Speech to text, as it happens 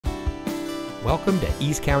Welcome to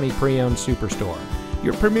East County Pre-Owned Superstore,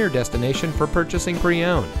 your premier destination for purchasing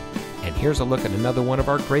pre-owned. And here's a look at another one of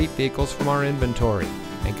our great vehicles from our inventory,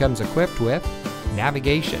 and comes equipped with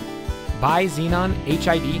navigation, bi-xenon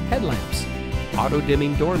HID headlamps,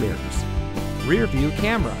 auto-dimming door mirrors, rear view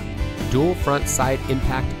camera, dual front side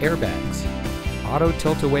impact airbags, auto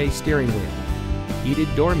tilt-away steering wheel,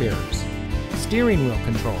 heated door mirrors, steering wheel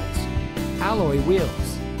controls, alloy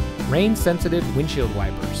wheels, rain-sensitive windshield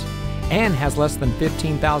wipers, and has less than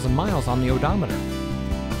 15,000 miles on the odometer.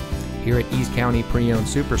 Here at East County Pre-Owned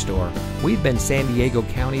Superstore, we've been San Diego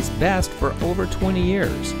County's best for over 20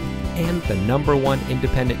 years and the #1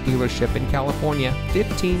 independent dealership in California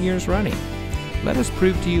 15 years running. Let us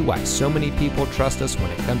prove to you why so many people trust us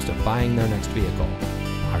when it comes to buying their next vehicle.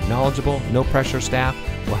 Our knowledgeable, no-pressure staff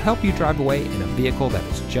will help you drive away in a vehicle that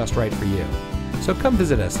is just right for you. So come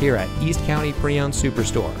visit us here at East County Pre-Owned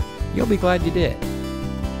Superstore. You'll be glad you did.